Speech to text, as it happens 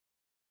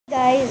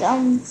Guys,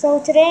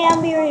 so today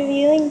I'll be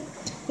reviewing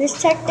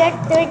this tech deck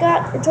that I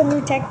got. It's a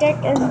new tech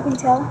deck, as you can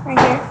tell right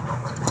here.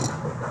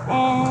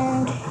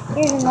 And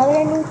here's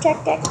another new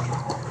tech deck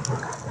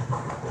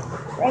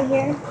right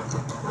here.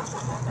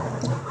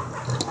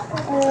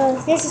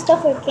 Here's the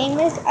stuff it came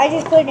with. I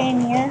just put it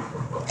in here.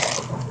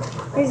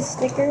 Here's the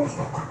stickers.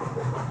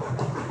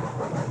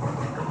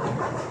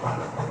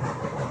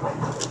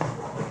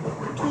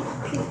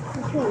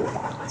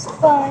 It's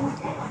fun.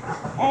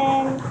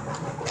 And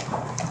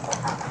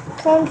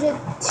comes with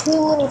two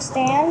little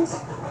stands,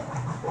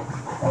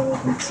 as you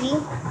can see.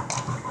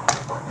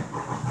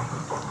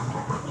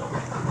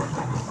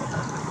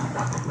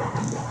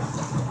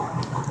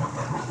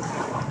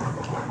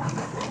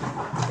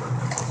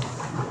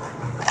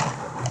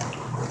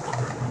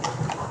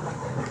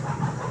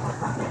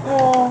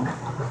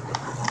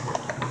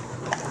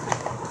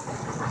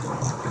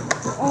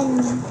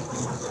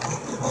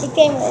 It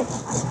came with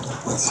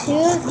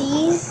two of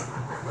these,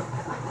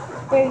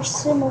 very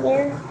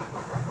similar.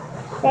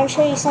 But I'll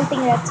show you something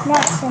that's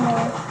not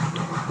similar.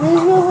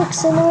 These will look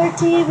similar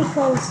to you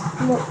because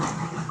look,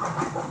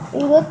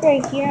 you look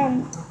right here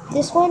on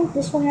this one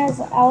has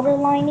the outer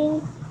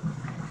lining,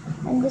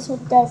 and this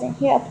one doesn't.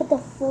 Here, I put the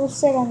full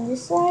set on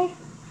this side,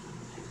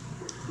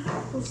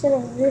 instead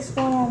of this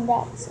one on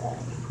that side.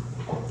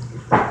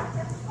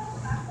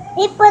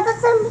 ¿Y puedo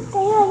hacer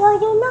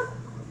yo no?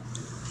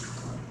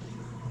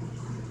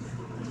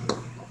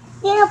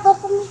 Yo no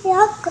puedo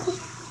meter con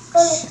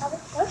el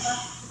cabello.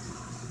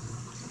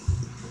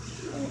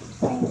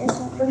 And this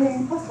one here. And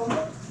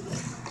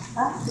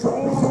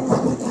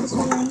this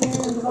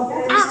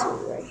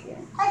one right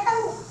here.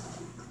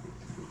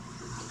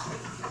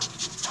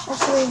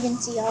 Hopefully you can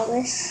see all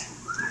this.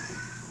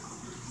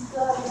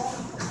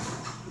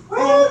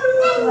 And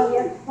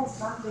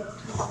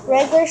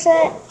regular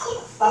set,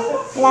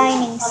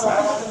 lining set.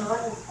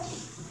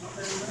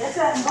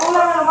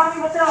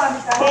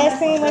 Okay, that's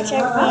pretty much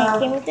everything that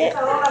came with it.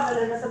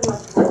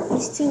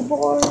 These two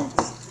boards.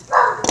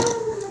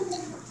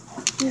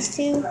 These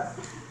two.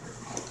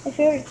 My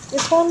favorite,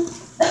 this one.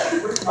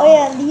 Oh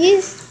yeah,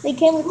 these, they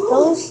came with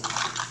those.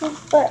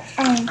 But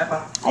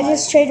I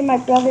just traded my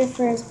brother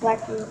for his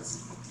black boots.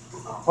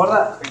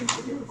 Guarda,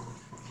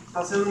 está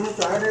haciendo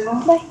mucho aire, ¿no?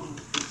 Bye.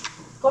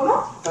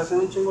 ¿Cómo? Está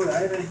haciendo un chingo de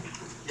aire.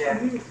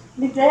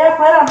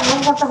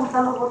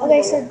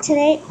 Okay, so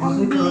today I'm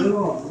gonna be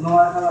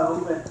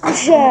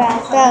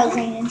that was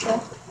an intro.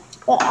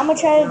 But I'm gonna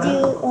try to do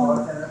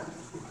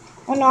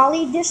an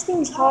ollie. This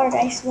thing's hard,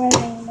 I swear I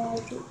don't know how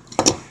to do.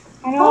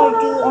 I know how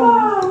to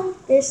do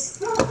this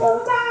though.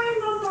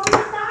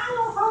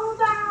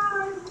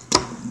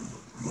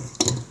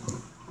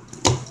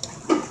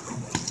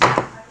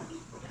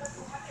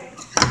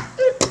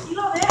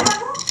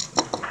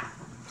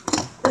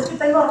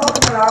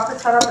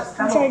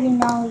 I'm trying to do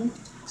an ollie.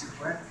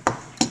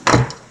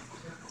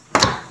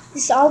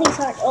 This ollie's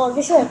hard. Oh,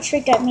 this is a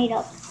trick I made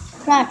up.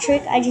 It's not a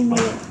trick, I just made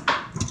it.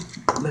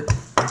 Look,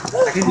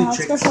 I can do It's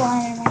supposed to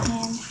land in my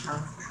hand.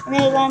 And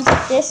then it lands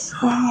like this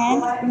in my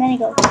hand, and then it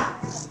goes.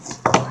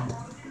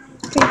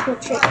 Pretty cool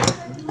trick.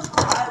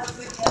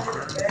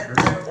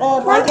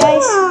 Bye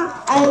guys.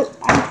 I'm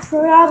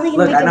probably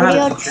going to make a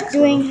video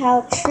doing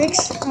how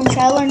tricks,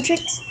 try to learn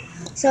tricks.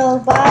 So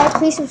bye,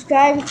 please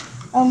subscribe,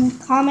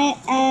 comment,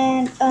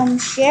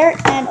 and share,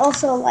 and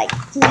also like,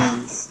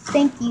 please.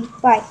 Thank you,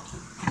 bye.